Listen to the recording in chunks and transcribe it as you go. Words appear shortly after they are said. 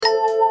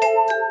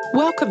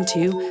Welcome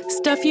to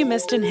Stuff You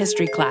Missed in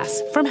History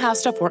Class from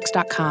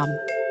HowStuffWorks.com.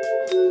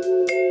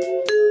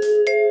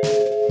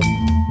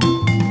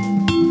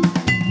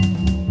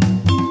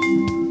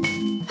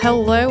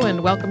 Hello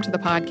and welcome to the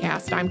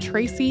podcast. I'm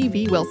Tracy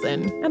V.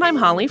 Wilson. And I'm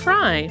Holly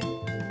Fry.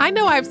 I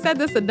know I've said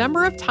this a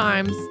number of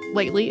times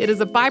lately. It is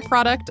a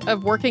byproduct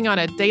of working on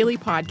a daily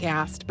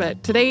podcast,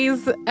 but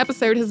today's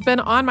episode has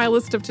been on my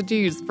list of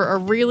to-dos for a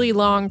really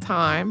long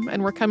time,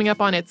 and we're coming up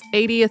on its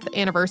 80th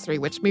anniversary,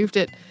 which moved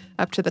it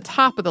up to the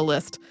top of the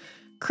list.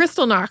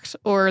 Kristallnacht,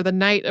 or the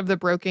Night of the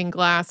Broken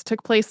Glass,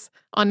 took place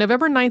on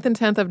November 9th and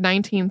 10th of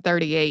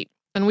 1938.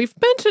 And we've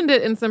mentioned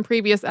it in some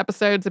previous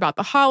episodes about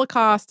the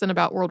Holocaust and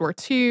about World War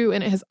II,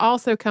 and it has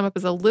also come up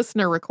as a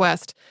listener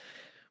request.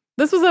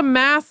 This was a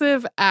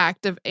massive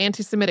act of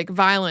anti-Semitic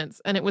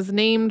violence, and it was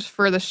named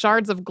for the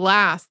shards of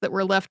glass that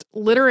were left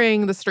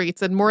littering the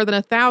streets in more than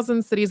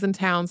 1,000 cities and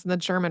towns in the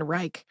German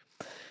Reich.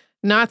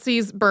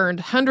 Nazis burned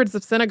hundreds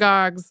of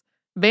synagogues,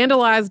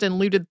 vandalized and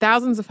looted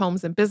thousands of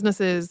homes and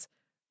businesses,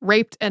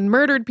 raped and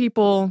murdered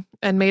people,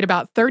 and made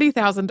about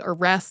 30,000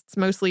 arrests,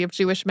 mostly of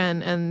Jewish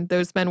men, and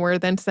those men were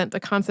then sent to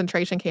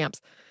concentration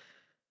camps.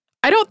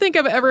 I don't think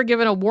I've ever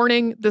given a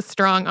warning this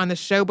strong on the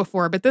show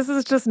before, but this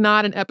is just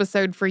not an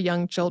episode for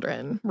young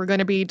children. We're going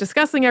to be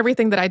discussing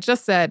everything that I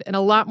just said in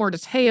a lot more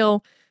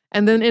detail,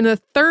 and then in the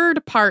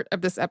third part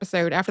of this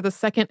episode, after the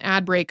second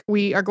ad break,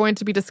 we are going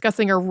to be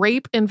discussing a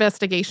rape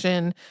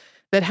investigation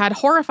that had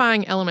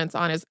horrifying elements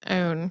on its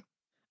own.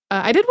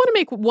 I did want to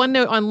make one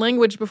note on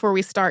language before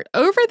we start.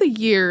 Over the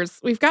years,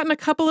 we've gotten a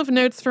couple of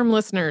notes from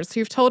listeners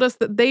who've told us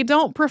that they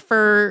don't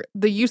prefer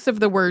the use of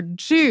the word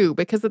Jew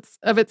because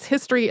of its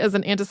history as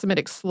an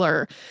anti-Semitic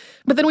slur.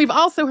 But then we've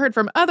also heard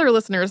from other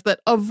listeners that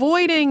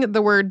avoiding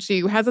the word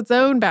Jew has its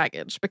own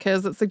baggage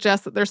because it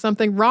suggests that there's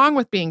something wrong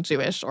with being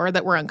Jewish or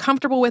that we're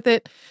uncomfortable with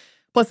it.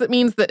 Plus, it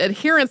means that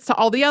adherence to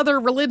all the other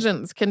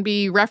religions can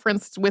be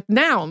referenced with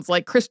nouns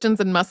like Christians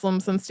and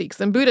Muslims and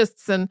Sikhs and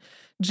Buddhists, and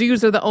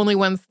Jews are the only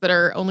ones that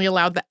are only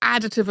allowed the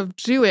adjective of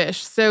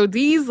Jewish. So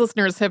these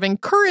listeners have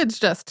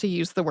encouraged us to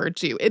use the word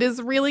Jew. It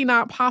is really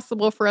not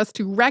possible for us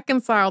to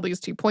reconcile these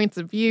two points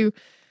of view,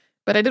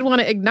 but I did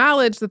want to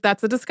acknowledge that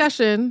that's a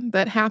discussion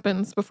that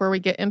happens before we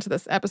get into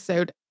this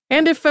episode.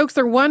 And if folks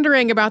are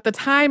wondering about the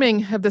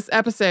timing of this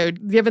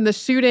episode, given the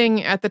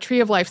shooting at the Tree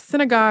of Life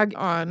Synagogue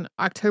on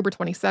October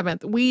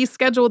 27th, we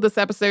scheduled this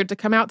episode to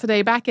come out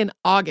today back in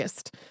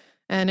August.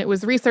 And it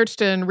was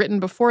researched and written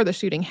before the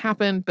shooting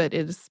happened, but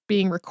it is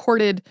being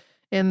recorded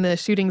in the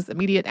shooting's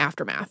immediate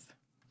aftermath.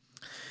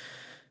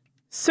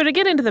 So to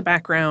get into the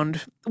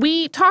background,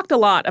 we talked a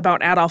lot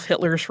about Adolf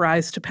Hitler's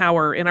rise to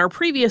power in our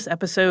previous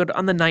episode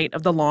on the Night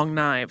of the Long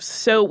Knives,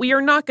 so we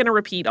are not going to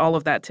repeat all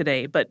of that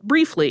today, but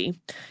briefly,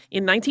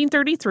 in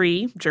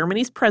 1933,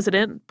 Germany's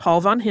president,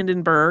 Paul von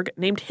Hindenburg,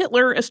 named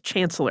Hitler as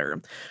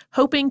chancellor,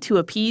 hoping to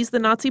appease the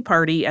Nazi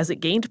Party as it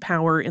gained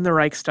power in the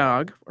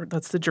Reichstag, or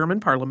that's the German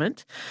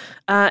parliament.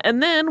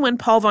 And then when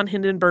Paul von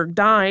Hindenburg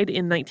died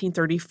in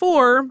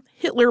 1934,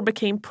 Hitler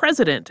became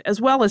president as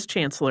well as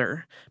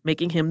chancellor,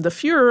 making him the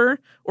Führer,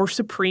 or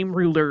supreme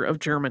ruler of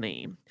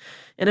Germany.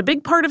 And a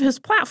big part of his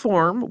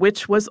platform,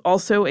 which was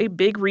also a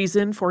big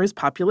reason for his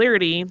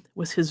popularity,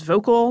 was his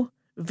vocal,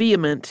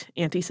 vehement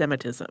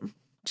anti-Semitism.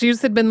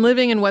 Jews had been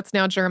living in what's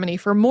now Germany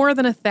for more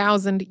than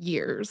 1,000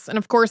 years. And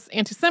of course,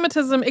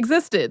 anti-Semitism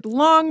existed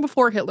long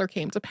before Hitler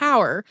came to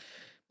power.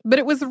 But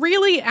it was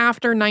really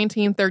after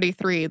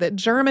 1933 that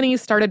Germany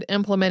started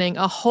implementing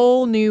a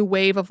whole new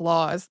wave of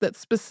laws that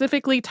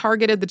specifically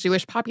targeted the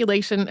Jewish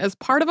population as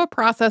part of a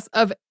process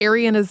of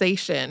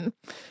Aryanization.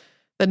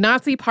 The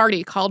Nazi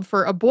Party called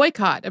for a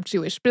boycott of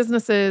Jewish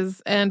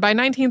businesses, and by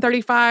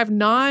 1935,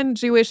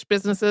 non-Jewish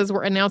businesses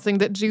were announcing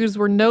that Jews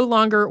were no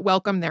longer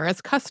welcome there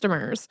as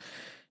customers.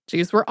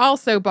 Jews were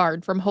also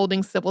barred from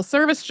holding civil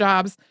service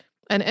jobs,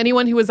 and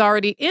anyone who was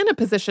already in a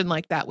position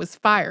like that was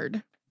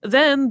fired.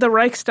 Then the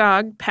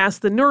Reichstag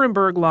passed the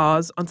Nuremberg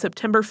Laws on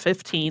September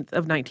 15th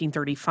of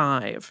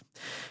 1935.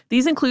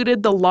 These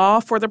included the Law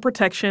for the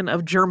Protection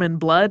of German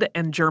Blood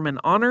and German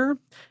Honor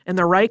and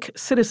the Reich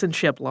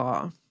Citizenship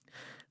Law.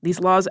 These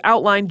laws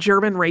outlined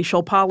German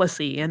racial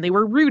policy, and they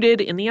were rooted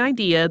in the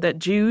idea that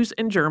Jews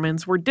and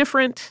Germans were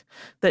different,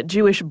 that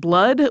Jewish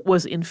blood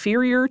was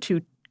inferior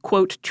to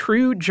quote,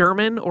 true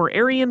German or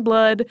Aryan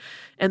blood,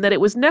 and that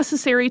it was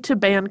necessary to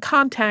ban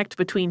contact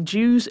between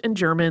Jews and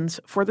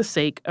Germans for the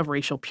sake of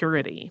racial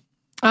purity.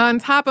 On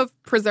top of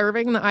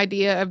preserving the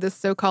idea of this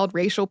so-called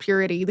racial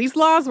purity, these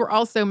laws were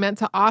also meant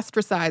to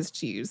ostracize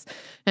Jews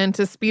and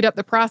to speed up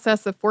the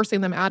process of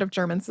forcing them out of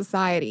German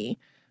society.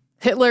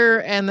 Hitler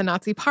and the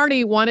Nazi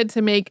Party wanted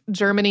to make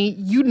Germany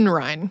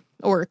Judenrein,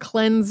 or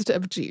cleansed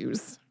of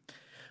Jews.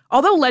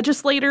 Although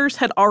legislators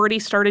had already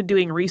started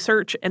doing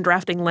research and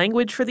drafting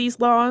language for these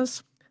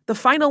laws, the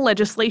final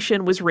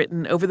legislation was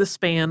written over the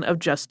span of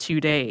just 2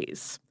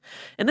 days.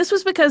 And this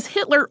was because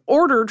Hitler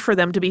ordered for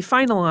them to be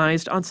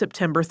finalized on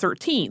September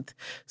 13th,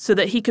 so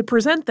that he could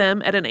present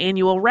them at an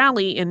annual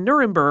rally in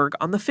Nuremberg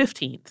on the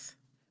 15th.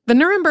 The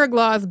Nuremberg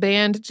laws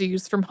banned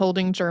Jews from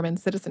holding German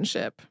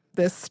citizenship.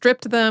 This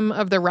stripped them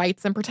of the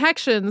rights and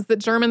protections that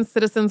German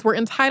citizens were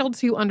entitled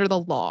to under the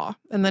law,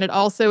 and then it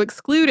also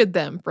excluded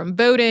them from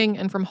voting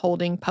and from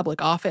holding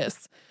public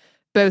office.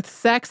 Both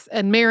sex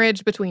and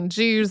marriage between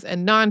Jews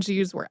and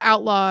non-Jews were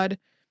outlawed.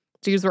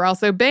 Jews were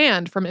also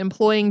banned from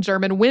employing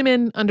German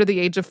women under the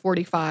age of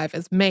 45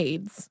 as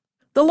maids.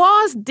 The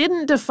laws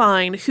didn't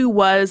define who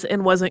was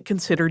and wasn't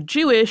considered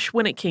Jewish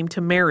when it came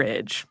to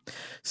marriage.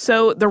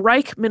 So the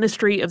Reich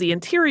Ministry of the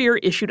Interior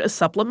issued a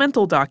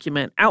supplemental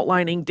document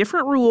outlining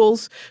different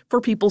rules for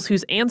peoples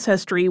whose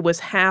ancestry was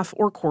half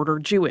or quarter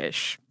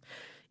Jewish.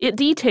 It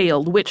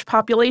detailed which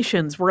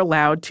populations were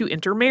allowed to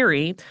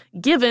intermarry,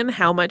 given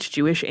how much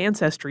Jewish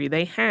ancestry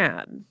they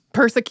had.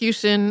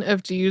 Persecution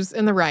of Jews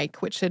in the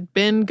Reich, which had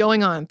been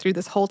going on through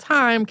this whole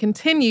time,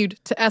 continued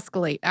to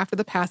escalate after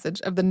the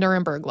passage of the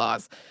Nuremberg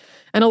Laws.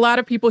 And a lot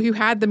of people who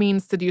had the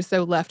means to do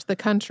so left the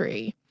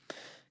country.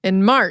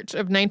 In March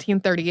of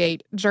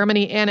 1938,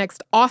 Germany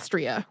annexed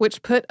Austria,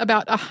 which put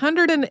about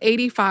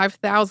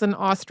 185,000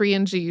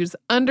 Austrian Jews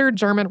under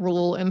German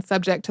rule and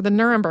subject to the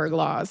Nuremberg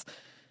Laws.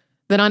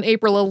 Then on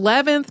April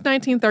 11th,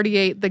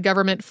 1938, the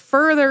government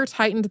further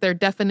tightened their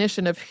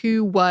definition of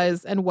who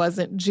was and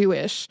wasn't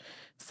Jewish.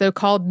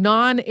 So-called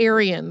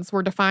non-Aryans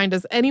were defined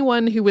as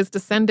anyone who was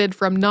descended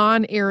from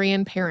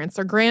non-Aryan parents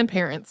or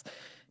grandparents.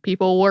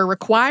 People were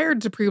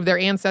required to prove their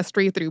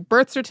ancestry through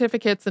birth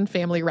certificates and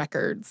family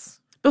records.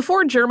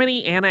 Before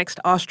Germany annexed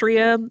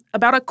Austria,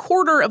 about a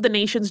quarter of the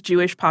nation's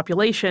Jewish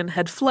population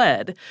had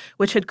fled,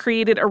 which had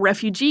created a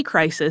refugee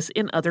crisis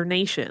in other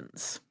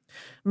nations.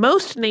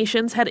 Most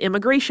nations had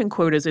immigration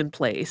quotas in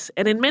place,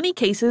 and in many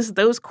cases,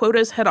 those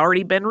quotas had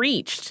already been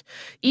reached,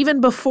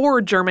 even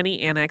before Germany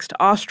annexed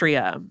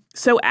Austria.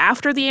 So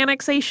after the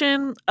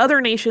annexation,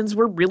 other nations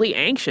were really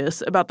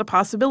anxious about the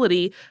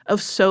possibility of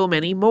so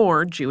many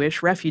more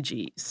Jewish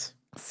refugees.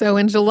 So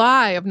in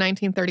July of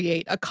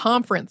 1938, a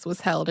conference was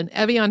held in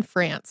Evian,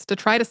 France, to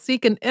try to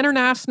seek an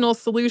international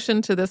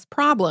solution to this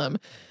problem.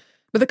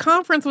 But the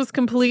conference was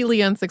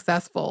completely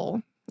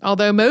unsuccessful.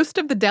 Although most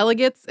of the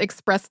delegates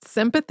expressed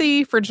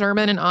sympathy for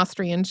German and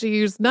Austrian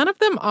Jews, none of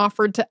them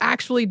offered to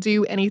actually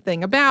do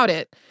anything about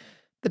it.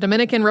 The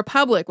Dominican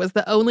Republic was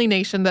the only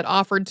nation that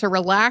offered to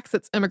relax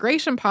its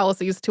immigration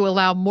policies to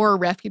allow more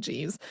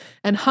refugees.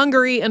 And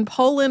Hungary and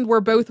Poland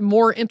were both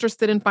more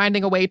interested in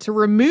finding a way to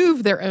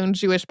remove their own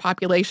Jewish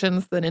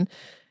populations than in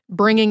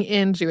bringing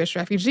in Jewish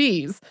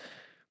refugees.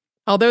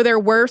 Although there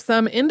were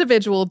some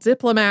individual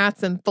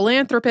diplomats and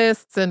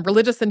philanthropists and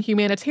religious and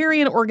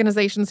humanitarian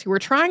organizations who were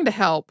trying to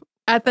help,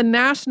 at the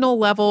national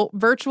level,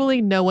 virtually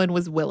no one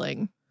was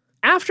willing.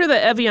 After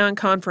the Evian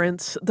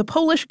conference, the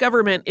Polish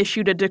government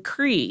issued a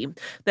decree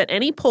that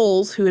any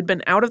Poles who had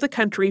been out of the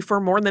country for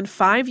more than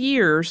 5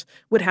 years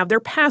would have their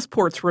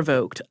passports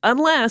revoked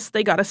unless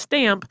they got a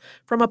stamp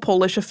from a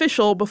Polish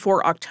official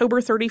before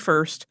October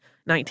 31st,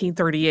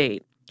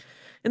 1938.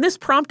 And this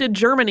prompted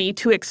Germany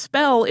to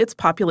expel its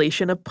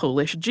population of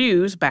Polish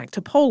Jews back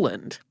to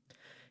Poland.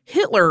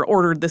 Hitler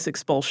ordered this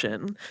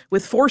expulsion,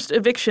 with forced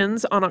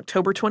evictions on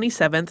October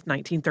 27,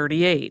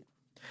 1938.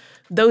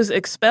 Those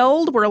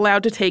expelled were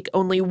allowed to take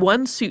only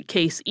one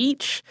suitcase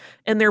each,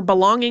 and their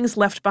belongings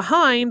left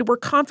behind were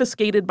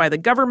confiscated by the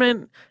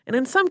government and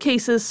in some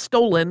cases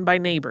stolen by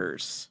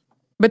neighbors.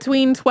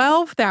 Between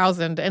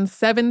 12,000 and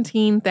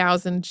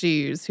 17,000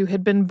 Jews who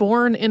had been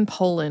born in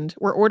Poland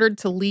were ordered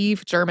to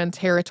leave German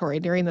territory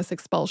during this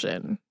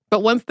expulsion.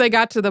 But once they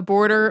got to the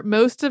border,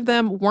 most of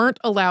them weren't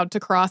allowed to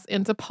cross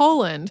into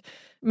Poland.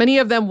 Many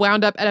of them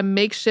wound up at a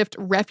makeshift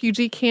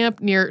refugee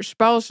camp near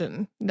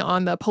Spalchen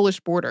on the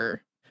Polish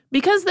border.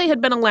 Because they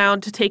had been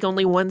allowed to take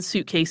only one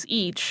suitcase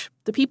each,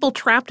 the people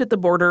trapped at the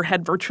border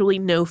had virtually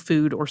no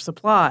food or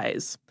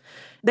supplies.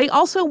 They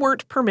also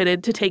weren't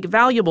permitted to take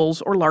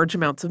valuables or large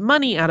amounts of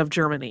money out of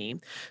Germany,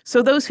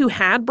 so those who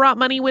had brought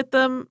money with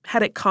them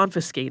had it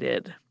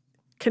confiscated.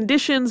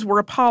 Conditions were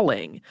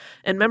appalling,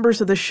 and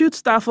members of the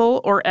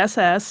Schutzstaffel, or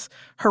SS,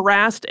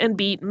 harassed and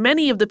beat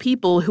many of the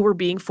people who were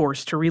being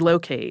forced to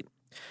relocate.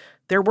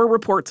 There were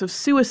reports of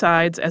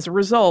suicides as a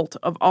result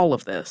of all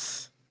of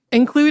this.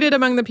 Included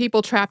among the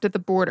people trapped at the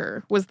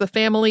border was the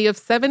family of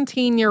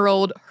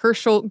 17-year-old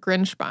Herschel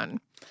Grinspan.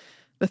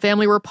 The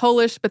family were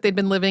Polish, but they'd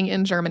been living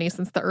in Germany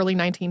since the early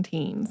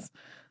 19-teens.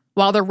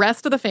 While the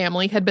rest of the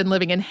family had been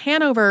living in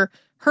Hanover,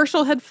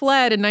 Herschel had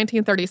fled in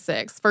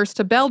 1936, first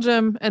to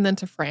Belgium and then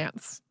to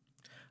France.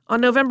 On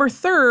November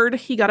 3rd,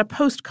 he got a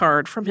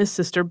postcard from his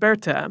sister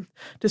Bertha,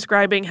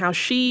 describing how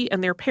she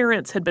and their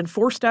parents had been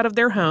forced out of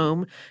their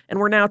home and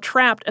were now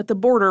trapped at the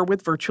border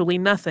with virtually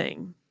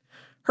nothing.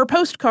 Her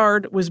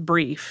postcard was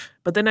brief,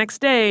 but the next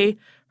day,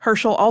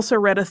 Herschel also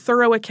read a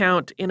thorough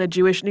account in a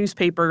Jewish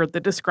newspaper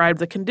that described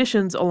the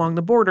conditions along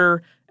the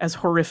border as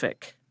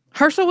horrific.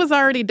 Herschel was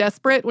already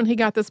desperate when he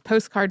got this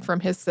postcard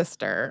from his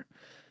sister.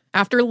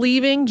 After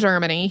leaving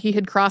Germany, he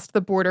had crossed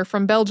the border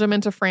from Belgium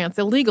into France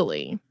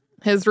illegally.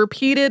 His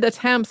repeated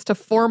attempts to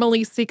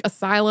formally seek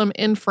asylum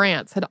in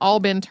France had all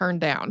been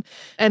turned down.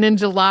 And in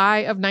July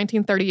of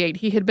 1938,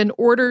 he had been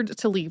ordered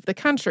to leave the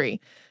country.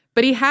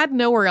 But he had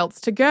nowhere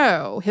else to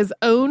go. His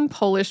own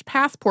Polish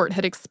passport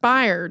had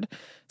expired.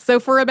 So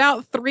for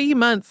about 3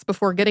 months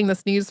before getting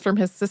this news from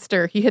his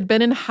sister, he had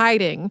been in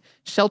hiding,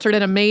 sheltered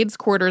in a maid's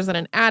quarters in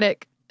an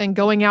attic, and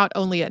going out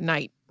only at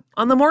night.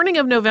 On the morning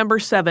of November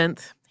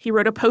 7th, he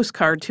wrote a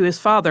postcard to his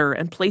father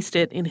and placed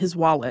it in his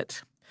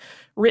wallet.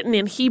 Written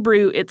in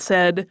Hebrew, it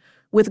said,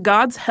 "With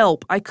God's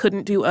help, I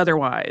couldn't do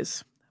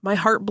otherwise. My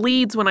heart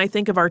bleeds when I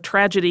think of our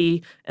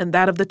tragedy and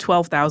that of the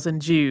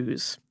 12,000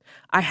 Jews.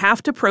 I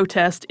have to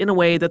protest in a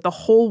way that the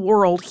whole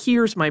world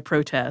hears my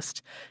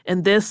protest,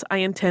 and this I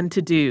intend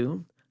to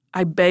do.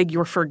 I beg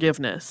your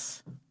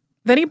forgiveness."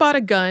 Then he bought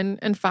a gun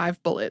and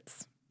 5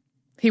 bullets.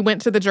 He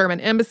went to the German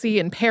embassy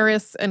in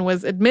Paris and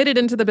was admitted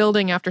into the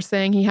building after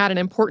saying he had an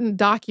important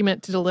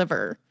document to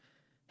deliver.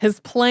 His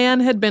plan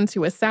had been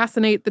to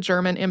assassinate the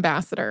German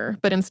ambassador,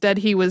 but instead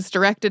he was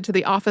directed to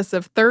the office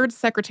of 3rd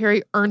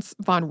Secretary Ernst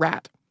von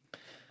Rath.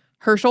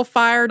 Herschel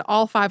fired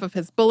all 5 of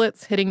his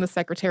bullets, hitting the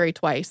secretary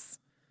twice.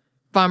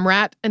 Von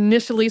Rath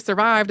initially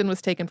survived and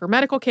was taken for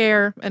medical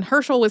care, and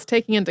Herschel was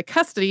taken into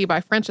custody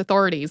by French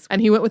authorities,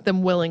 and he went with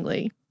them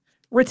willingly.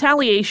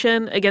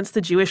 Retaliation against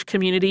the Jewish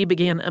community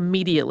began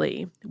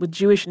immediately, with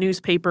Jewish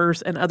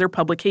newspapers and other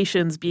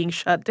publications being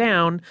shut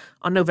down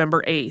on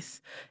November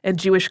 8th, and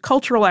Jewish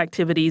cultural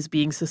activities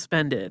being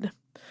suspended.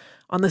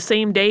 On the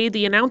same day,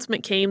 the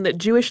announcement came that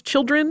Jewish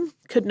children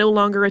could no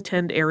longer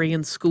attend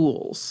Aryan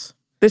schools.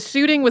 The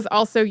shooting was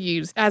also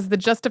used as the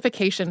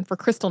justification for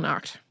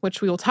Kristallnacht,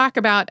 which we will talk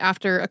about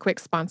after a quick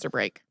sponsor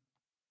break.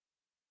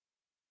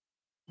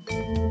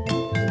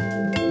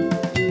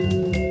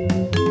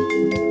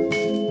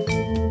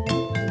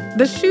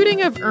 The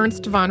shooting of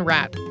Ernst von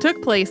Rath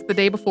took place the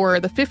day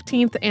before the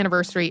 15th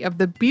anniversary of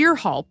the Beer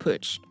Hall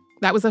Putsch.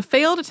 That was a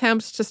failed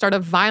attempt to start a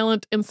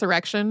violent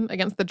insurrection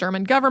against the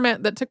German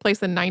government that took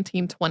place in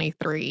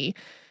 1923.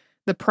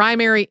 The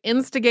primary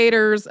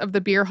instigators of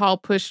the Beer Hall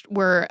Putsch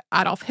were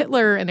Adolf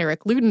Hitler and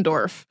Erich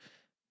Ludendorff.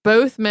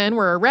 Both men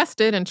were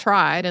arrested and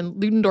tried,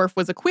 and Ludendorff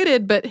was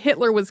acquitted, but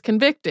Hitler was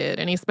convicted,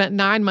 and he spent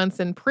 9 months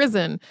in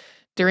prison,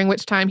 during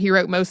which time he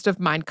wrote most of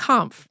Mein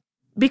Kampf.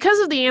 Because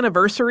of the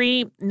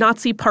anniversary,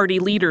 Nazi Party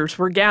leaders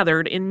were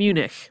gathered in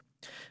Munich.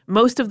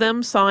 Most of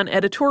them saw an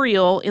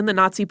editorial in the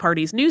Nazi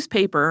Party's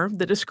newspaper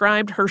that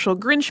described Herschel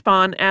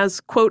Grynszpan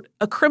as, quote,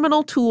 a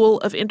criminal tool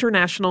of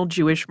international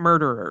Jewish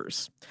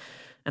murderers.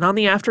 And on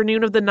the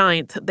afternoon of the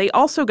 9th, they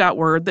also got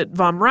word that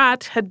von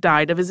Rath had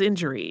died of his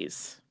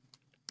injuries.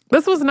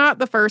 This was not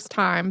the first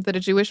time that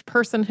a Jewish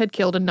person had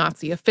killed a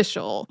Nazi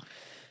official.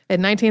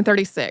 In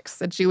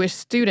 1936, a Jewish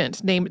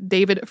student named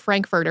David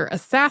Frankfurter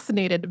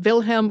assassinated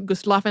Wilhelm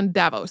Gustloffen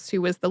Davos,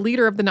 who was the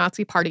leader of the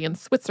Nazi Party in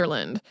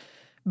Switzerland.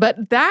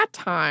 But that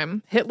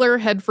time, Hitler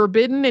had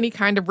forbidden any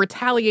kind of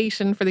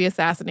retaliation for the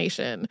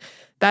assassination.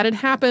 That had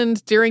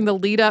happened during the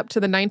lead-up to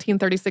the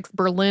 1936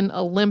 Berlin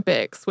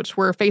Olympics, which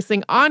were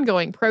facing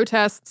ongoing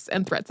protests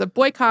and threats of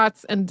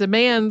boycotts and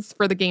demands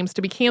for the games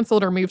to be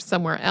canceled or moved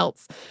somewhere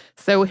else.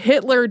 So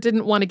Hitler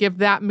didn't want to give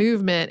that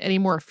movement any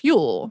more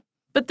fuel.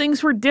 But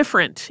things were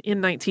different in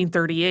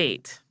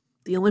 1938.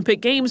 The Olympic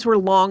Games were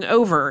long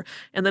over,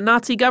 and the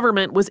Nazi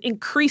government was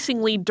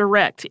increasingly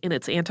direct in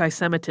its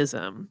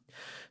anti-Semitism.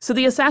 So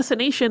the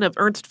assassination of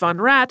Ernst von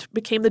Rath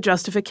became the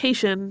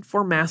justification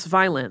for mass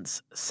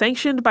violence,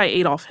 sanctioned by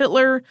Adolf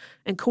Hitler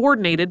and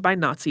coordinated by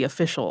Nazi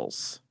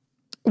officials.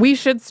 We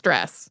should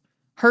stress,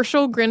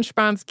 Herschel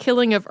Grynszpan's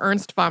killing of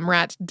Ernst von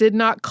Rath did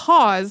not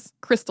cause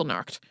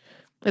Kristallnacht.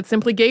 It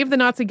simply gave the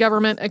Nazi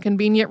government a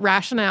convenient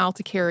rationale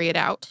to carry it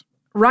out.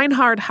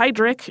 Reinhard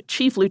Heydrich,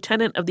 chief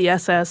lieutenant of the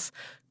SS,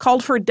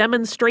 called for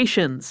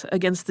demonstrations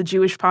against the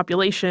Jewish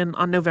population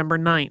on November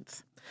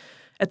 9th.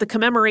 At the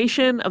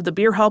commemoration of the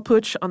Beer Hall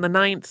Putsch on the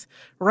 9th,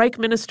 Reich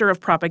Minister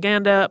of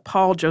Propaganda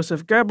Paul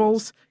Joseph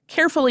Goebbels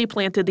carefully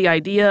planted the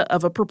idea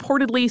of a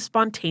purportedly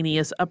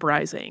spontaneous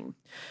uprising.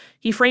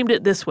 He framed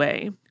it this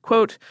way,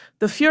 quote,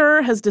 "The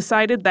Führer has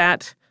decided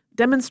that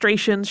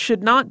demonstrations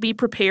should not be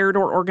prepared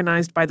or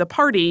organized by the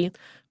party,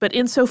 but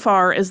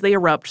insofar as they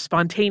erupt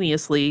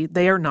spontaneously,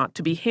 they are not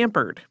to be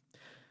hampered."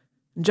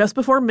 Just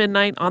before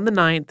midnight on the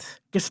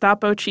 9th,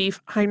 Gestapo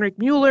Chief Heinrich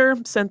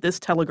Müller sent this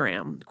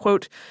telegram,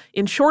 quote,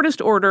 "In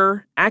shortest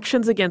order,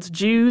 actions against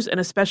Jews and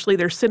especially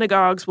their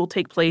synagogues will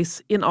take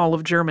place in all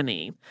of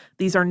Germany.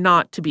 These are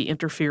not to be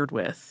interfered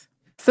with."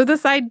 So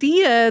this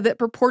idea that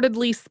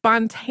purportedly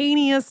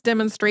spontaneous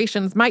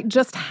demonstrations might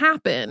just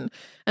happen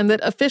and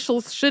that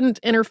officials shouldn't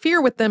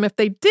interfere with them if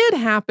they did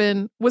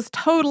happen was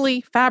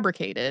totally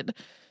fabricated.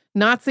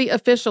 Nazi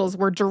officials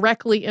were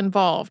directly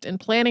involved in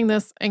planning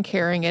this and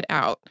carrying it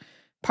out.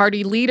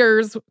 Party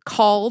leaders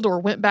called or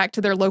went back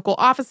to their local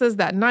offices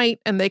that night,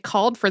 and they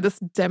called for this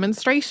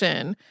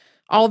demonstration.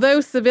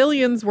 Although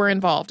civilians were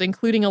involved,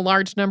 including a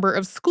large number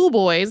of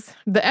schoolboys,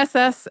 the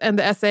SS and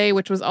the SA,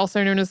 which was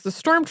also known as the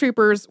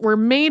Stormtroopers, were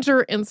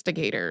major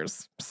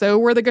instigators. So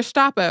were the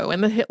Gestapo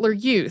and the Hitler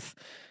Youth.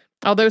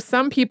 Although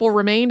some people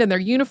remained in their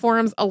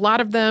uniforms, a lot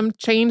of them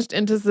changed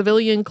into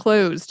civilian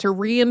clothes to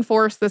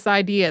reinforce this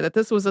idea that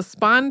this was a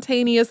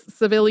spontaneous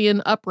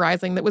civilian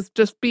uprising that was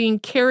just being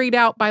carried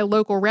out by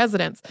local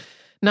residents.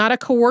 not a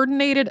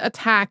coordinated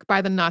attack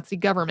by the Nazi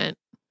government.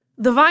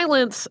 The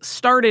violence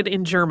started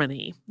in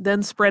Germany,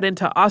 then spread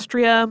into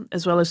Austria,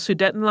 as well as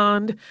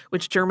Sudetenland,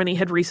 which Germany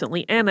had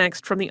recently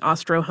annexed from the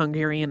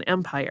Austro-Hungarian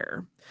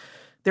Empire.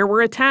 There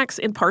were attacks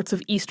in parts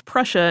of East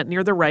Prussia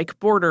near the Reich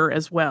border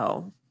as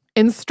well.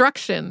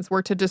 Instructions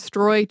were to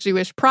destroy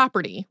Jewish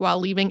property while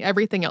leaving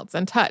everything else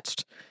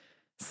untouched.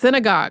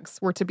 Synagogues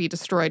were to be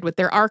destroyed with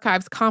their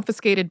archives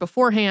confiscated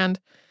beforehand.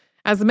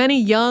 As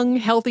many young,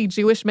 healthy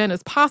Jewish men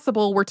as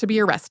possible were to be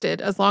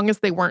arrested as long as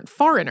they weren't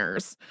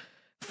foreigners.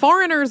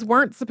 Foreigners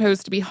weren't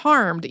supposed to be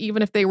harmed,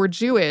 even if they were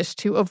Jewish,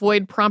 to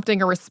avoid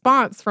prompting a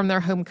response from their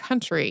home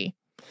country.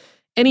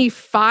 Any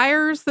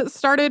fires that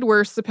started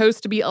were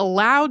supposed to be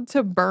allowed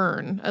to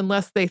burn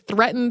unless they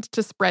threatened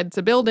to spread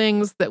to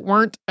buildings that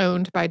weren't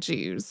owned by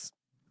Jews.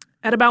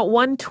 At about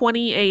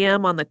 1:20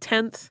 a.m. on the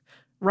 10th,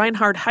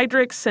 Reinhard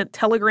Heydrich sent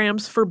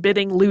telegrams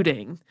forbidding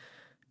looting.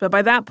 But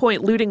by that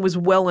point, looting was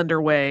well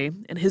underway,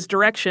 and his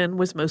direction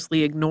was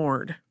mostly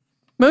ignored.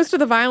 Most of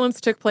the violence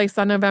took place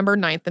on November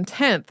 9th and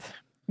 10th.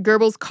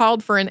 Goebbels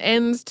called for an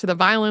end to the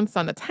violence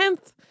on the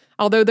 10th,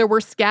 although there were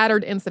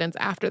scattered incidents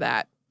after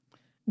that.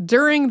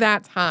 During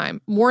that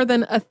time, more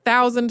than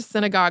 1,000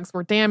 synagogues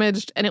were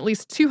damaged, and at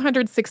least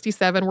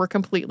 267 were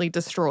completely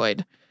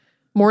destroyed.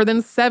 More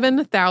than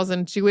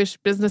 7,000 Jewish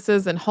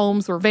businesses and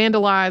homes were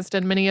vandalized,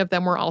 and many of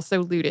them were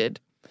also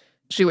looted.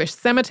 Jewish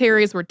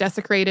cemeteries were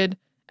desecrated,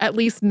 at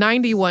least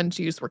 91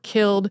 Jews were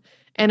killed,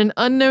 and an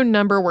unknown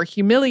number were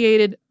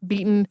humiliated,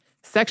 beaten,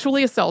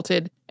 sexually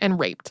assaulted, and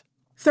raped.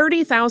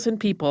 30,000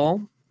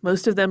 people,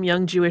 most of them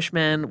young Jewish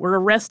men, were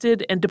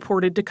arrested and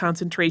deported to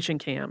concentration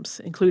camps,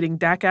 including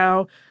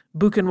Dachau,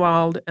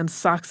 Buchenwald, and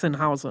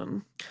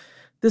Sachsenhausen.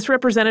 This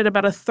represented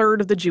about a third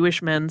of the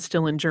Jewish men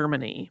still in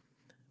Germany.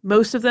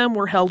 Most of them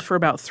were held for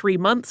about 3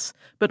 months,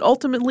 but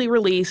ultimately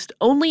released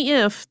only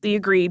if they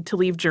agreed to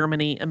leave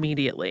Germany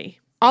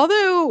immediately.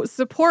 Although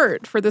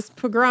support for this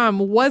pogrom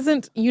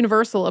wasn't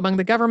universal among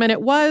the government,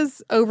 it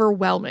was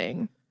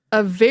overwhelming.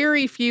 A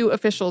very few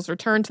officials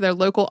returned to their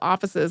local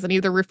offices and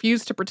either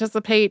refused to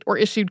participate or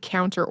issued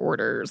counter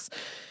orders.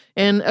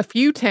 In a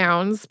few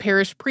towns,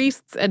 parish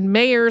priests and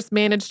mayors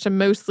managed to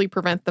mostly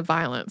prevent the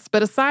violence.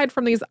 But aside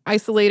from these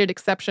isolated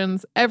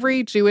exceptions,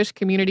 every Jewish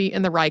community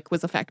in the Reich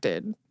was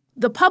affected.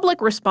 The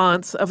public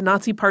response of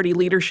Nazi Party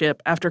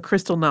leadership after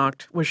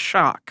Kristallnacht was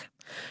shock.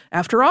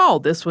 After all,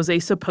 this was a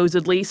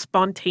supposedly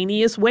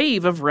spontaneous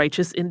wave of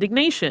righteous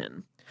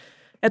indignation.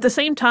 At the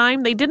same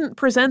time, they didn't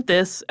present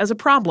this as a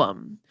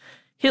problem.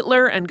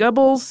 Hitler and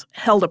Goebbels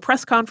held a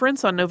press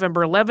conference on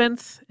November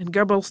 11th, and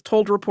Goebbels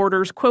told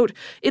reporters, quote,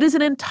 "It is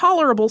an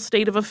intolerable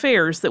state of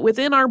affairs that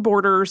within our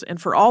borders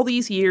and for all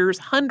these years,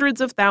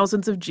 hundreds of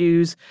thousands of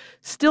Jews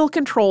still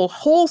control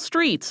whole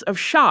streets of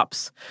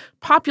shops,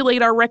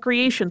 populate our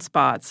recreation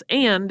spots,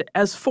 and,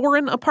 as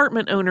foreign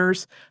apartment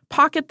owners,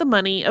 pocket the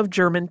money of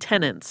German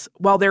tenants,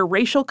 while their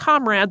racial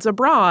comrades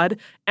abroad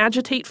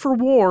agitate for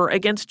war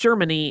against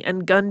Germany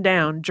and gun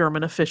down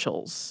German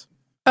officials."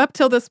 Up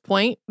till this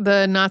point,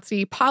 the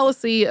Nazi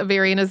policy of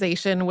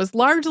Aryanization was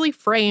largely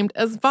framed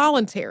as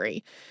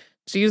voluntary.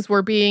 Jews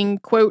were being,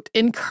 quote,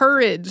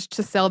 encouraged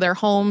to sell their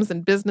homes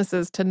and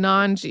businesses to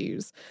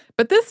non-Jews.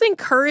 But this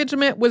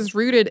encouragement was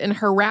rooted in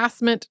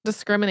harassment,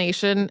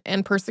 discrimination,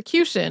 and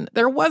persecution.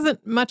 There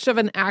wasn't much of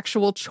an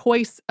actual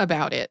choice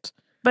about it.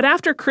 But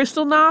after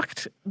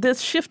Kristallnacht, this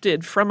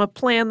shifted from a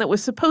plan that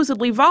was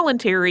supposedly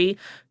voluntary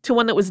to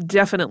one that was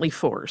definitely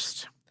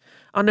forced.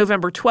 On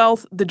November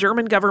 12th, the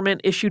German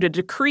government issued a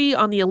decree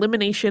on the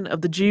elimination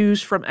of the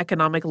Jews from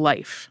economic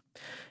life.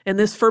 And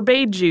this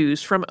forbade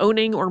Jews from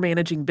owning or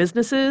managing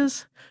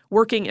businesses,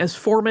 working as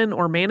foremen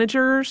or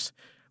managers,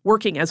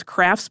 working as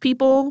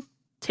craftspeople,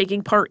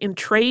 taking part in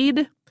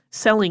trade,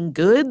 selling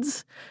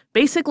goods,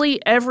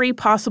 basically every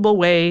possible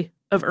way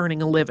of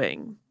earning a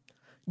living.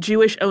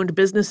 Jewish-owned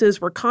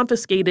businesses were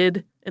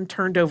confiscated and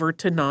turned over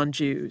to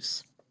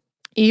non-Jews.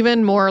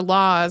 Even more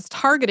laws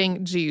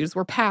targeting Jews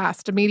were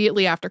passed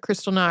immediately after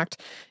Kristallnacht,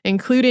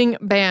 including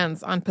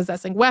bans on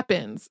possessing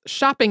weapons,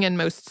 shopping in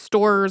most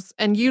stores,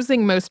 and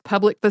using most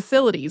public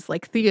facilities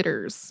like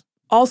theaters.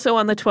 Also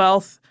on the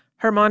 12th,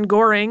 Hermann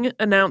Göring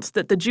announced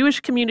that the Jewish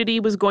community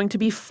was going to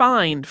be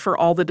fined for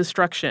all the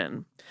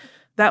destruction.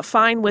 That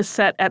fine was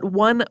set at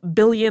 1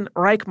 billion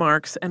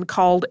Reichmarks and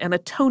called an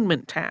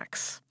atonement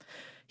tax.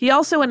 He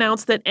also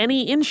announced that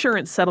any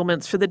insurance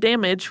settlements for the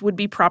damage would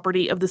be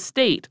property of the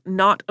state,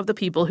 not of the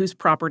people whose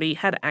property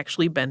had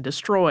actually been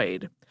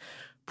destroyed.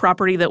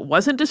 Property that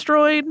wasn't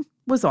destroyed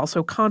was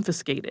also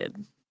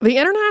confiscated. The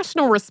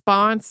international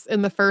response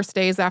in the first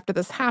days after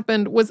this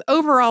happened was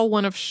overall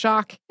one of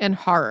shock and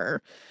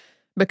horror.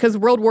 Because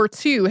World War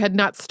II had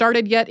not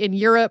started yet in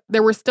Europe,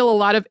 there were still a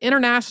lot of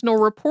international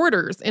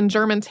reporters in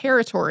German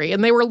territory,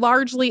 and they were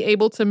largely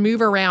able to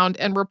move around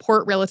and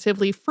report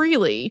relatively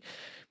freely.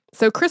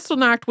 So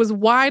Kristallnacht was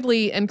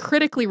widely and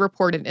critically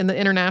reported in the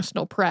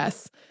international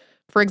press.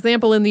 For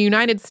example, in the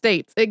United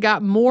States, it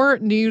got more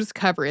news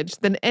coverage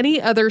than any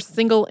other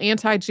single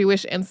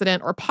anti-Jewish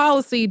incident or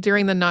policy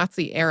during the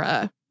Nazi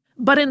era.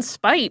 But in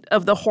spite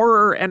of the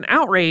horror and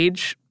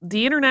outrage,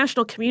 the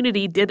international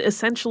community did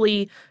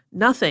essentially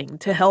nothing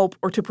to help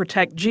or to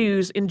protect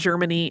Jews in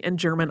Germany and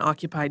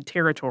German-occupied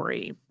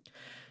territory.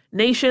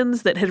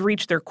 Nations that had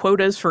reached their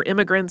quotas for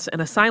immigrants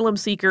and asylum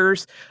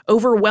seekers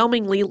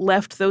overwhelmingly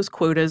left those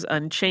quotas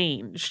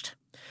unchanged.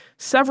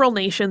 Several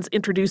nations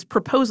introduced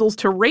proposals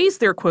to raise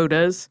their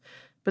quotas,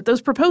 but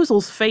those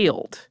proposals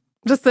failed.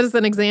 Just as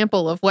an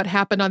example of what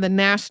happened on the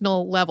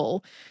national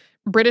level,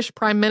 British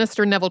Prime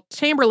Minister Neville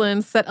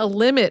Chamberlain set a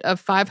limit of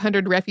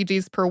 500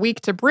 refugees per week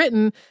to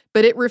Britain,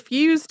 but it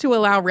refused to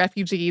allow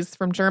refugees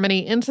from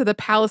Germany into the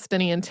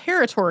Palestinian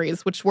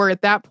territories, which were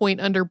at that point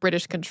under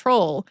British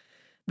control.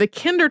 The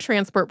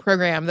Kindertransport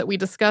program that we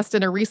discussed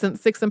in a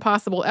recent Six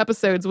Impossible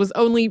episodes was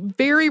only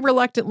very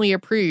reluctantly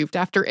approved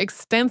after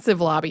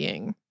extensive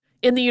lobbying.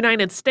 In the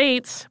United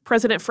States,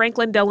 President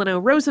Franklin Delano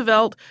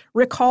Roosevelt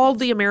recalled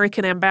the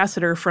American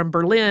ambassador from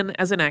Berlin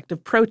as an act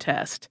of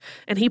protest,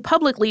 and he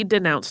publicly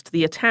denounced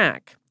the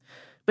attack.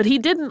 But he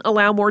didn't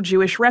allow more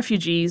Jewish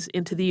refugees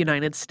into the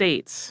United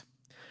States.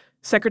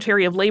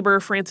 Secretary of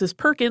Labor Francis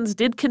Perkins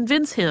did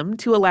convince him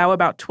to allow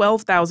about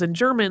 12,000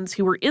 Germans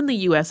who were in the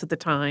U.S. at the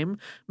time,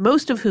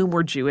 most of whom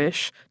were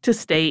Jewish, to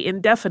stay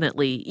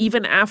indefinitely,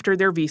 even after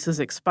their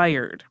visas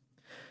expired.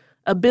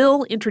 A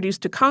bill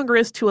introduced to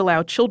Congress to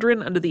allow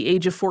children under the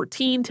age of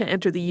 14 to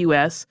enter the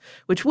U.S.,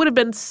 which would have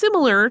been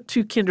similar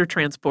to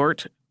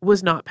Kindertransport,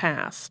 was not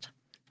passed.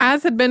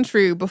 As had been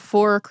true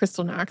before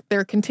Kristallnacht,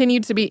 there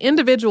continued to be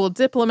individual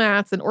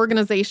diplomats and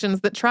organizations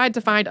that tried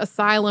to find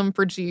asylum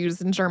for Jews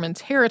in German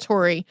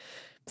territory.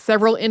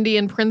 Several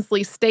Indian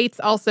princely states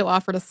also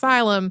offered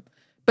asylum,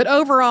 but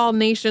overall,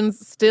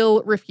 nations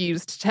still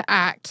refused to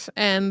act,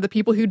 and the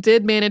people who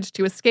did manage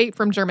to escape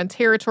from German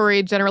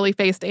territory generally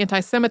faced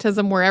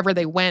anti-Semitism wherever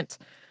they went.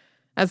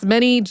 As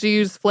many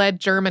Jews fled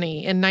Germany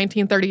in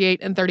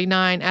 1938 and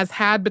 39 as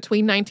had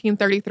between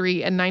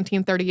 1933 and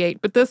 1938,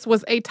 but this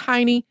was a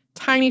tiny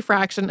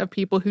fraction of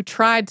people who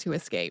tried to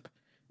escape.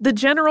 The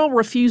general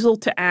refusal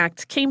to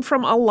act came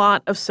from a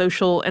lot of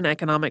social and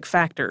economic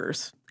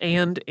factors,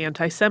 and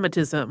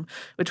anti-Semitism,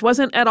 which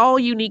wasn't at all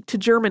unique to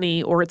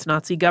Germany or its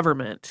Nazi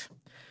government.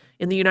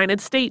 In the United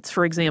States,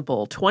 for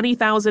example,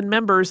 20,000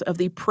 members of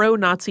the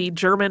pro-Nazi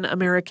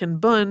German-American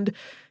Bund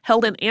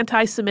held an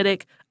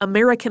anti-Semitic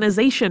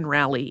Americanization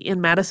rally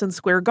in Madison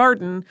Square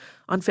Garden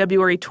on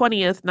February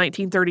 20th,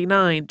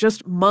 1939,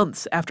 just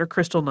months after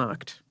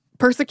Kristallnacht.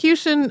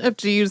 Persecution of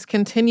Jews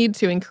continued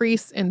to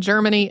increase in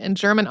Germany and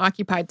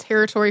German-occupied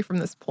territory from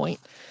this point.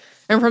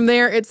 And from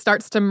there, it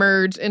starts to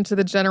merge into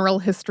the general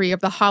history of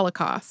the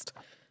Holocaust.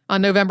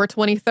 On November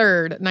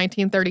 23rd,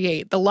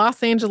 1938, the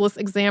Los Angeles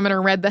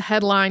Examiner read the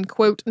headline,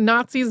 quote,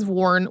 "Nazis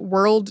warn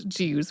world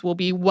Jews will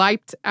be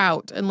wiped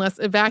out unless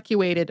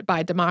evacuated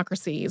by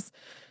democracies."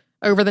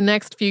 Over the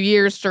next few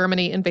years,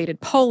 Germany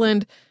invaded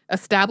Poland,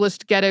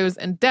 established ghettos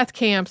and death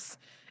camps,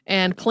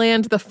 and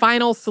planned the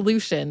final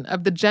solution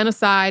of the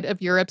genocide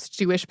of Europe's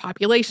Jewish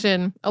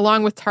population,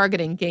 along with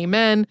targeting gay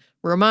men,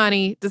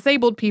 Romani,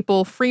 disabled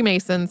people,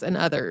 Freemasons, and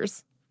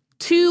others.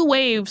 2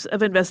 waves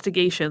of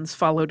investigations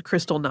followed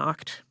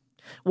Kristallnacht.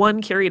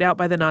 One carried out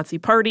by the Nazi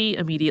Party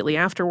immediately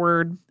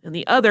afterward, and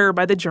the other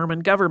by the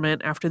German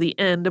government after the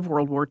end of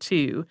World War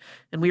II.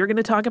 And we are going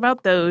to talk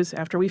about those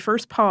after we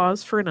first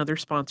pause for another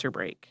sponsor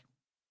break.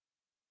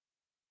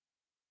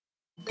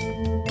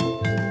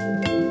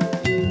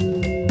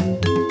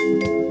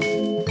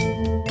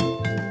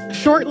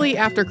 Shortly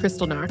after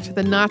Kristallnacht,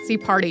 the Nazi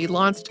Party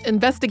launched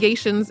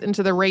investigations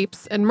into the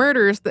rapes and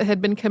murders that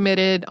had been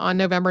committed on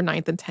November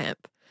 9th and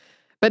 10th.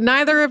 But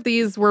neither of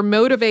these were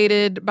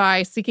motivated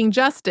by seeking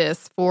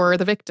justice for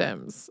the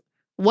victims.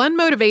 One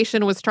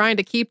motivation was trying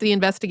to keep the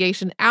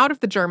investigation out of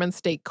the German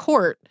state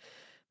court.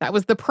 That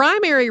was the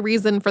primary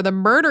reason for the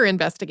murder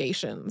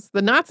investigations.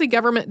 The Nazi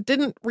government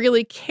didn't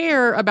really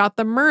care about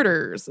the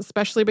murders,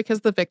 especially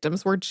because the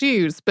victims were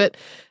Jews. But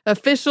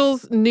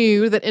officials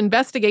knew that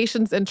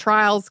investigations and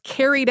trials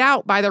carried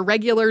out by the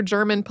regular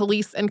German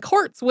police and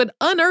courts would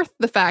unearth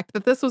the fact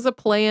that this was a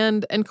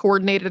planned and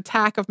coordinated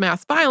attack of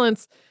mass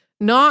violence,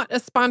 not a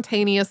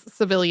spontaneous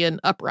civilian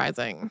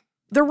uprising.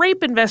 The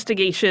rape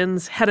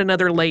investigations had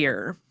another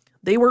layer.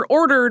 They were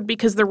ordered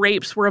because the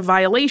rapes were a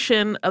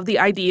violation of the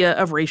idea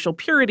of racial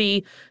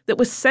purity that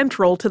was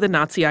central to the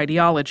Nazi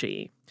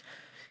ideology.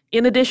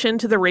 In addition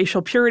to the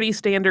racial purity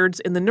standards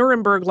in the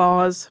Nuremberg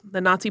laws,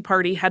 the Nazi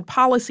Party had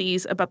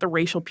policies about the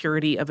racial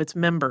purity of its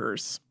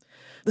members.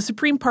 The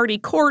Supreme Party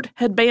Court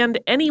had banned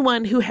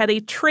anyone who had a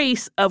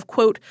trace of,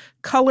 quote,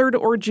 colored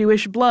or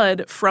Jewish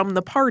blood from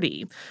the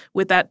party,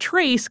 with that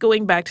trace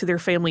going back to their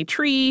family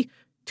tree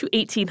to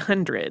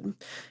 1800.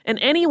 And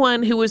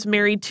anyone who was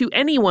married to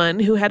anyone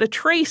who had a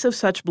trace of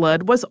such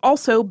blood was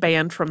also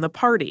banned from the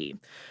party.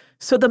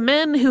 So the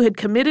men who had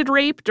committed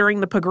rape during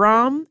the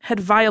pogrom had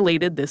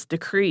violated this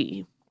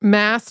decree.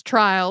 Mass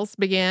trials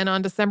began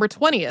on December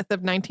 20th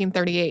of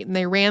 1938, and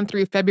they ran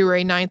through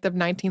February 9th of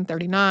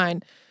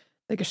 1939.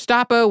 The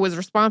Gestapo was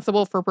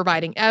responsible for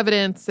providing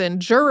evidence,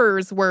 and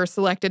jurors were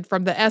selected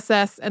from the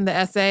SS and the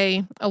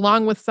SA,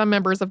 along with some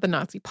members of the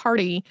Nazi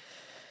Party.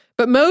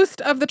 But most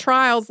of the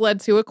trials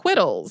led to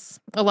acquittals.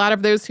 A lot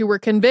of those who were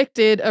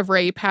convicted of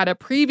rape had a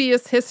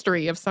previous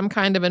history of some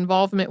kind of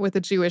involvement with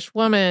a Jewish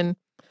woman.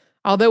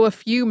 Although a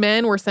few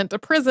men were sent to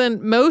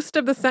prison, most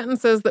of the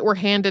sentences that were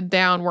handed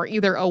down were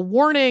either a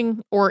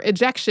warning or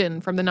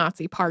ejection from the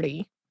Nazi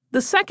Party.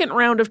 The second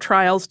round of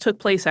trials took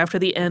place after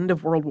the end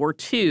of World War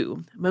II,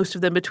 most of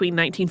them between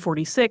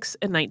 1946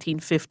 and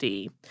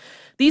 1950.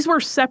 These were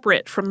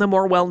separate from the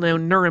more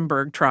well-known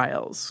Nuremberg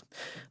trials.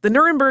 The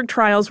Nuremberg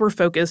trials were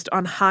focused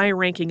on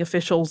high-ranking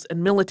officials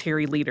and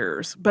military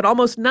leaders, but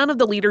almost none of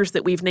the leaders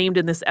that we've named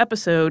in this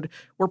episode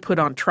were put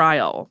on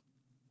trial.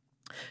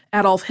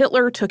 Adolf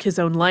Hitler took his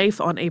own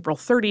life on April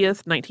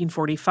 30th,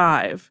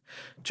 1945.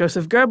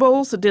 Joseph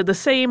Goebbels did the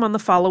same on the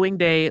following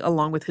day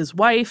along with his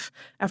wife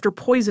after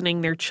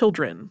poisoning their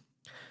children.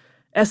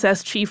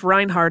 SS Chief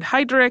Reinhard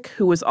Heydrich,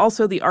 who was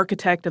also the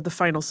architect of the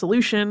final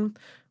solution,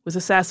 was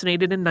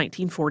assassinated in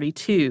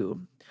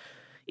 1942.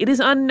 It is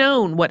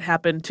unknown what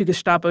happened to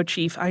Gestapo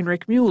Chief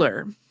Heinrich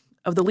Müller.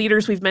 Of the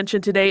leaders we've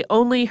mentioned today,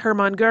 only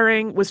Hermann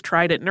Göring was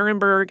tried at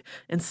Nuremberg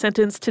and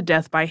sentenced to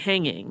death by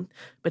hanging,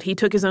 but he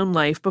took his own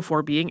life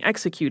before being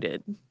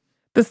executed.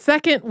 The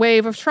second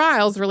wave of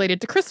trials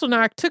related to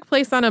Kristallnacht took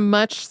place on a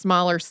much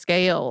smaller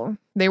scale.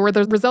 They were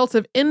the result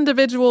of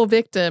individual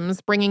victims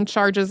bringing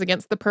charges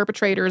against the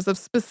perpetrators of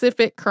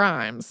specific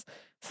crimes.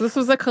 So this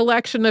was a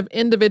collection of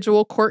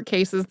individual court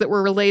cases that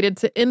were related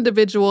to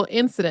individual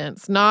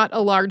incidents, not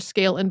a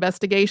large-scale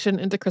investigation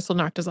into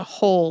Kristallnacht as a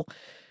whole.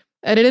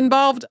 And it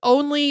involved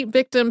only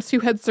victims who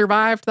had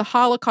survived the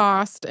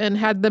Holocaust and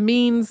had the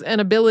means and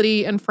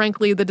ability and,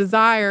 frankly, the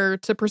desire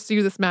to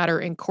pursue this matter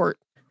in court.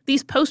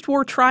 These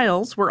post-war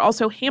trials were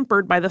also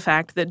hampered by the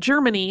fact that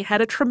Germany had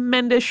a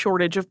tremendous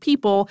shortage of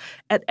people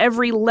at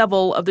every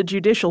level of the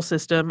judicial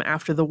system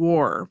after the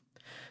war.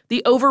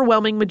 The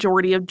overwhelming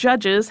majority of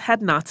judges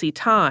had Nazi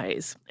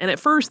ties, and at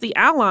first the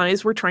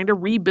Allies were trying to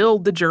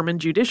rebuild the German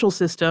judicial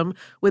system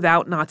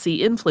without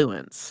Nazi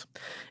influence.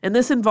 And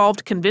this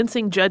involved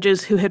convincing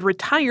judges who had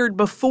retired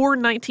before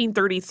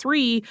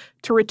 1933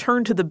 to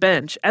return to the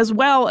bench, as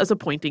well as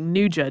appointing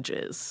new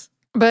judges.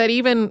 But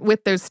even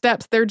with those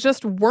steps, there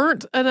just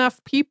weren't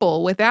enough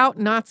people without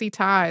Nazi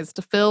ties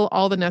to fill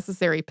all the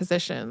necessary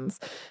positions.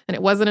 And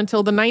it wasn't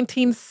until the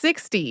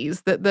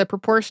 1960s that the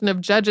proportion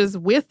of judges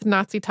with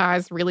Nazi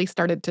ties really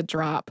started to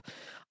drop.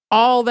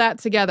 All that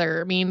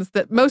together means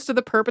that most of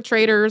the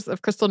perpetrators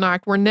of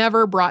Kristallnacht were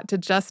never brought to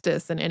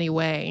justice in any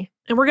way.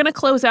 And we're going to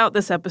close out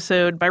this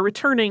episode by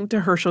returning to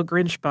Herschel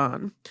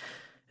Grinspan.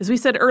 As we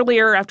said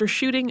earlier, after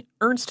shooting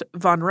Ernst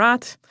von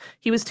Rath,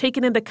 he was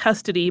taken into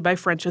custody by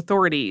French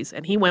authorities,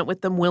 and he went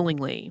with them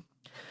willingly.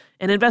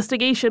 An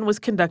investigation was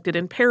conducted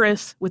in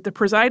Paris with the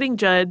presiding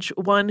judge,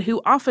 one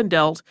who often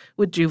dealt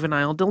with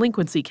juvenile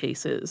delinquency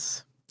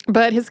cases.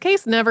 But his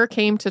case never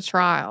came to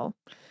trial.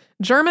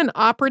 German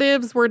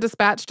operatives were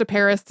dispatched to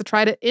Paris to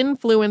try to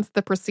influence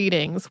the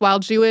proceedings, while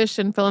Jewish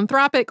and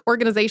philanthropic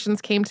organizations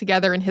came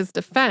together in his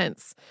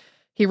defense.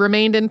 He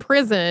remained in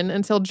prison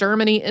until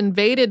Germany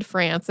invaded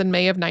France in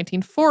May of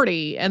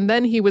 1940, and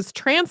then he was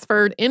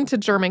transferred into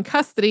German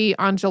custody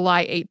on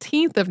July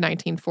 18th of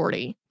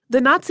 1940.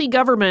 The Nazi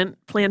government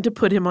planned to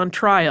put him on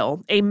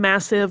trial, a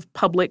massive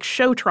public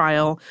show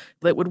trial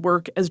that would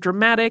work as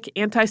dramatic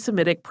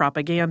anti-Semitic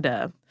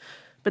propaganda.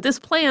 But this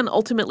plan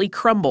ultimately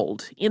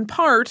crumbled, in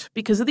part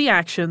because of the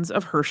actions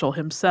of Herschel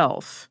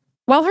himself.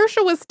 While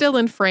Herschel was still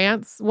in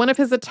France, one of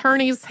his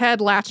attorneys had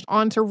latched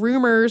onto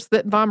rumors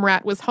that von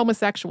Rath was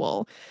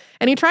homosexual,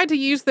 and he tried to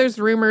use those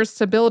rumors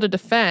to build a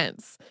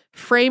defense,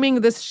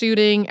 framing this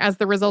shooting as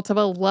the result of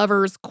a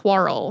lover's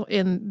quarrel,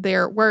 in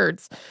their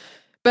words.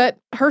 But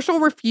Herschel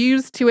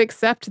refused to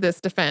accept this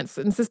defense,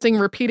 insisting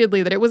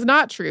repeatedly that it was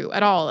not true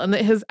at all and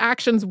that his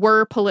actions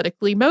were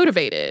politically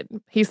motivated.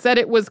 He said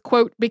it was,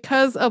 quote,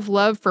 because of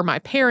love for my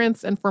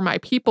parents and for my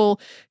people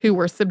who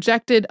were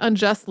subjected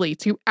unjustly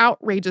to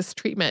outrageous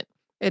treatment.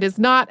 It is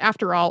not,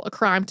 after all, a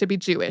crime to be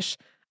Jewish.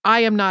 I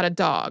am not a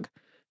dog.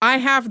 I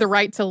have the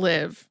right to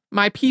live.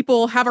 My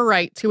people have a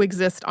right to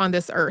exist on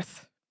this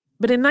earth.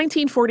 But in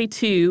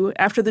 1942,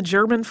 after the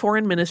German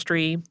Foreign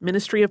Ministry,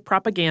 Ministry of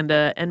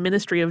Propaganda, and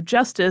Ministry of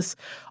Justice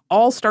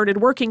all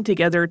started working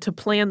together to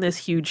plan this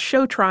huge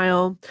show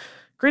trial,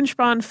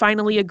 Grinspan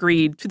finally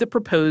agreed to the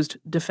proposed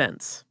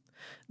defense.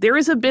 There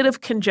is a bit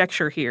of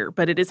conjecture here,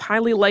 but it is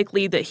highly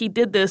likely that he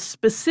did this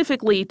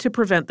specifically to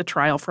prevent the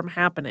trial from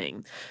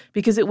happening,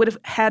 because it would have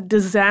had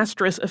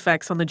disastrous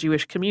effects on the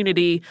Jewish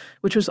community,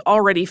 which was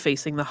already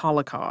facing the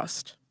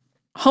Holocaust.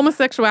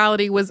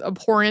 Homosexuality was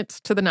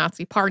abhorrent to the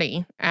Nazi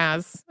Party,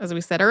 as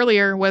we said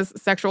earlier, was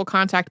sexual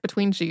contact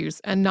between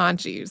Jews and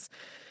non-Jews.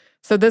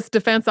 So this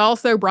defense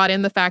also brought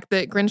in the fact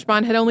that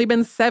Grinspan had only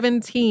been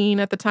 17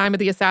 at the time of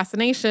the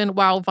assassination,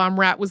 while von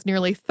Rath was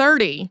nearly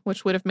 30,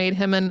 which would have made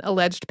him an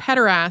alleged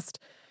pederast.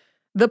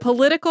 The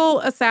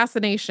political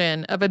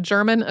assassination of a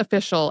German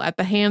official at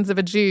the hands of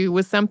a Jew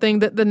was something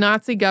that the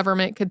Nazi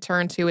government could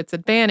turn to its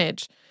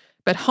advantage.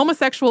 But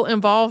homosexual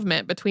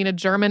involvement between a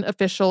German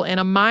official and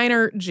a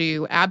minor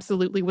Jew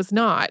absolutely was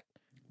not.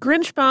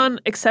 Grinspahn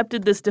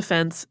accepted this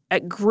defense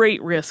at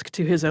great risk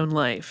to his own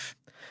life.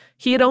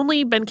 He had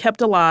only been kept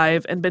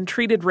alive and been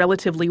treated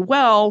relatively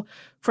well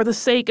for the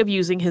sake of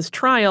using his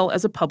trial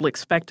as a public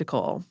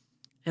spectacle.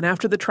 And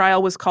after the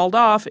trial was called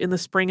off in the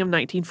spring of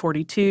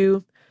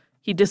 1942,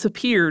 he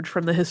disappeared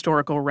from the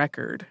historical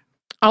record.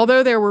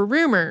 Although there were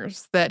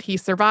rumors that he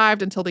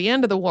survived until the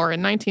end of the war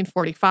in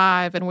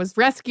 1945 and was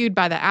rescued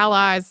by the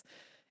Allies,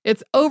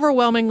 it's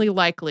overwhelmingly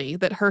likely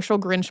that Herschel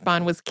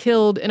Grinspahn was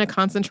killed in a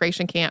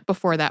concentration camp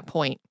before that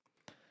point.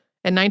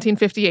 In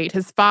 1958,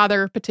 his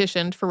father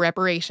petitioned for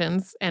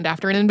reparations, and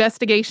after an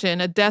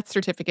investigation, a death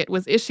certificate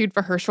was issued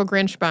for Herschel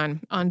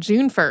Grinspahn on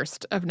June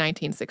 1st of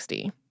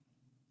 1960.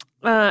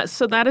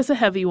 So that is a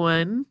heavy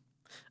one.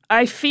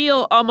 I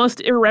feel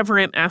almost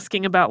irreverent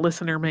asking about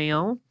listener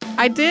mail.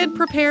 I did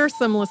prepare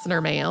some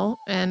listener mail,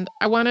 and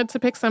I wanted to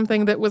pick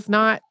something that was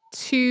not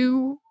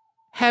too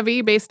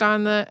heavy based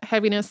on the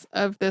heaviness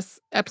of this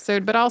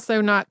episode, but also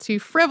not too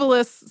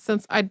frivolous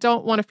since I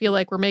don't want to feel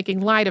like we're making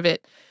light of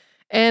it.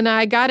 And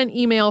I got an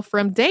email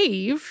from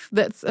Dave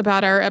that's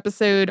about our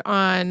episode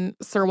on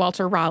Sir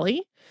Walter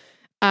Raleigh.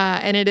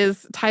 And it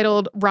is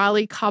titled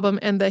Raleigh, Cobham,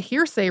 and the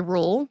Hearsay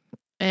Rule.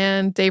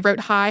 And Dave wrote,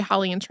 "Hi,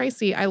 Holly and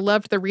Tracy. I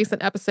loved the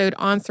recent episode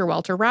on Sir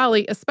Walter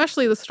Raleigh,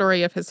 especially the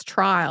story of his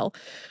trial.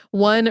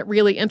 One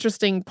really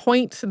interesting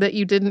point that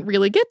you didn't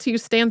really get to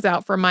stands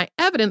out from my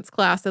evidence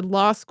class in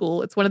law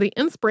school. It's one of the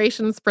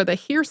inspirations for the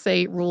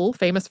hearsay rule,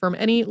 famous from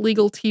any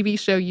legal TV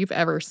show you've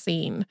ever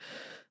seen.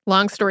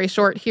 Long story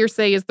short,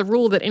 hearsay is the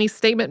rule that any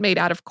statement made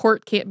out of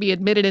court can't be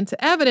admitted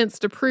into evidence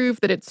to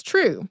prove that it's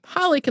true.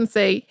 Holly can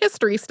say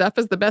history stuff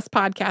is the best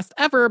podcast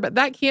ever, but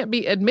that can't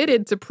be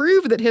admitted to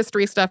prove that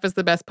history stuff is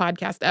the best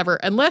podcast ever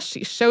unless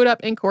she showed up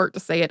in court to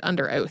say it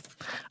under oath."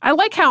 I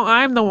like how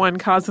I'm the one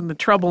causing the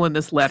trouble in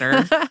this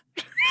letter.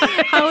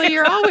 Holly,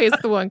 you're always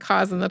the one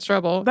causing the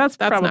trouble. That's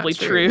probably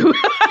true.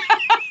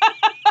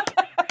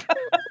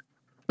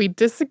 We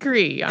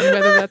disagree on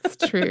whether that's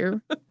true.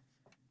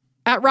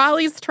 At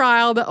Raleigh's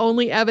trial, the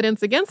only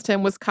evidence against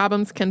him was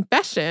Cobham's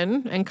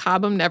confession, and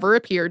Cobham never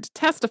appeared to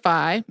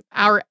testify.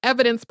 Our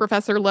evidence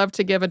professor loved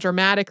to give a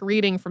dramatic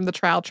reading from the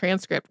trial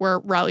transcript where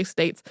Raleigh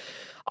states,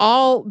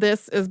 "All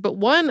this is but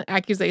one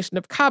accusation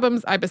of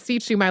Cobham's. I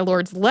beseech you, my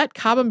lords, let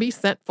Cobham be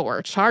sent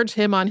for. Charge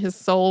him on his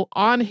soul,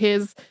 on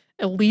his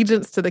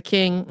allegiance to the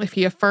king. If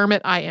he affirm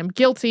it, I am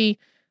guilty.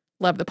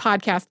 Love the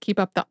podcast. Keep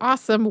up the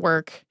awesome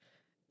work,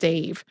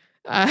 Dave."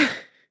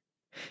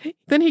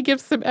 Then he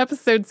gives some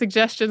episode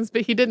suggestions,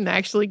 but he didn't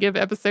actually give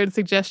episode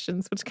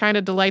suggestions, which kind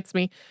of delights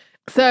me.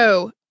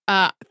 So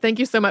thank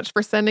you so much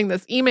for sending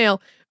this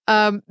email.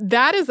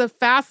 That is a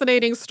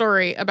fascinating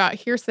story about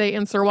hearsay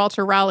in Sir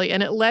Walter Raleigh,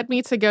 and it led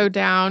me to go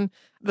down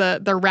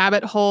the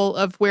rabbit hole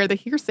of where the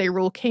hearsay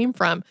rule came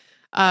from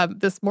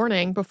this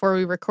morning before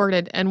we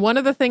recorded. And one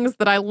of the things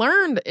that I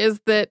learned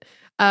is that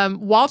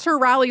Walter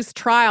Raleigh's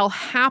trial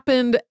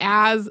happened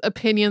as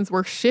opinions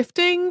were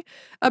shifting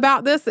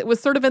about this. It was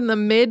sort of in the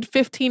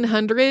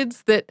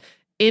mid-1500s that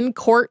in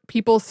court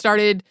people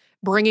started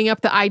bringing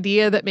up the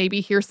idea that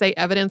maybe hearsay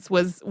evidence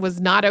was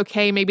not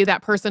okay. Maybe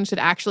that person should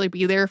actually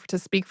be there to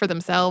speak for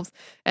themselves.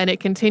 And it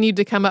continued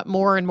to come up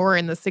more and more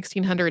in the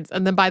 1600s.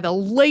 And then by the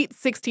late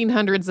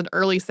 1600s and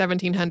early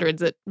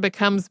 1700s, it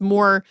becomes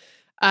more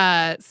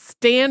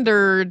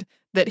standard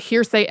that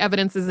hearsay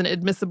evidence isn't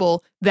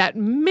admissible, that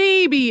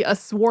maybe a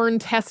sworn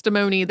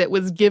testimony that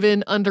was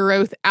given under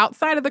oath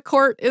outside of the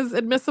court is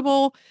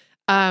admissible.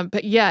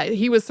 But yeah,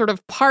 he was sort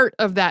of part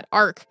of that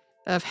arc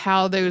of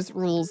how those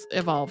rules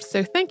evolved.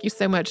 So thank you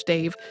so much,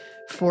 Dave,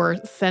 for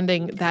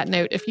sending that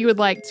note. If you would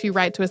like to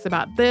write to us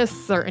about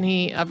this or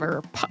any of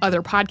our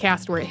other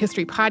podcasts, we're at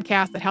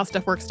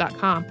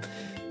historypodcast@howstuffworks.com.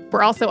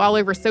 We're also all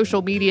over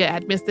social media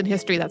at Missed in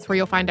History. That's where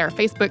you'll find our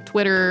Facebook,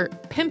 Twitter,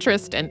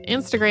 Pinterest, and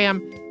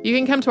Instagram. You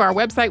can come to our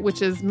website,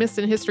 which is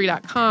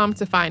missedinhistory.com,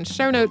 to find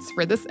show notes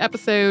for this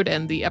episode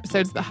and the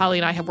episodes that Holly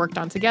and I have worked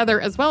on together,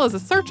 as well as a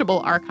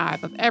searchable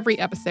archive of every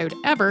episode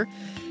ever.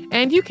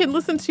 And you can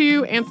listen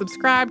to and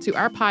subscribe to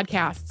our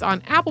podcasts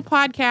on Apple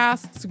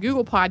Podcasts,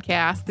 Google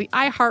Podcasts, the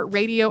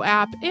iHeartRadio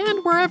app,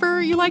 and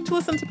wherever you like to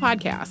listen to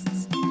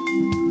podcasts.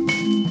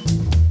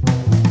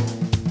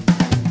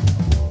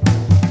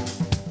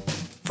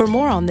 For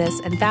more on this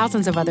and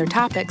thousands of other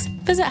topics,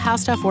 visit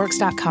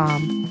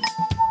howstuffworks.com.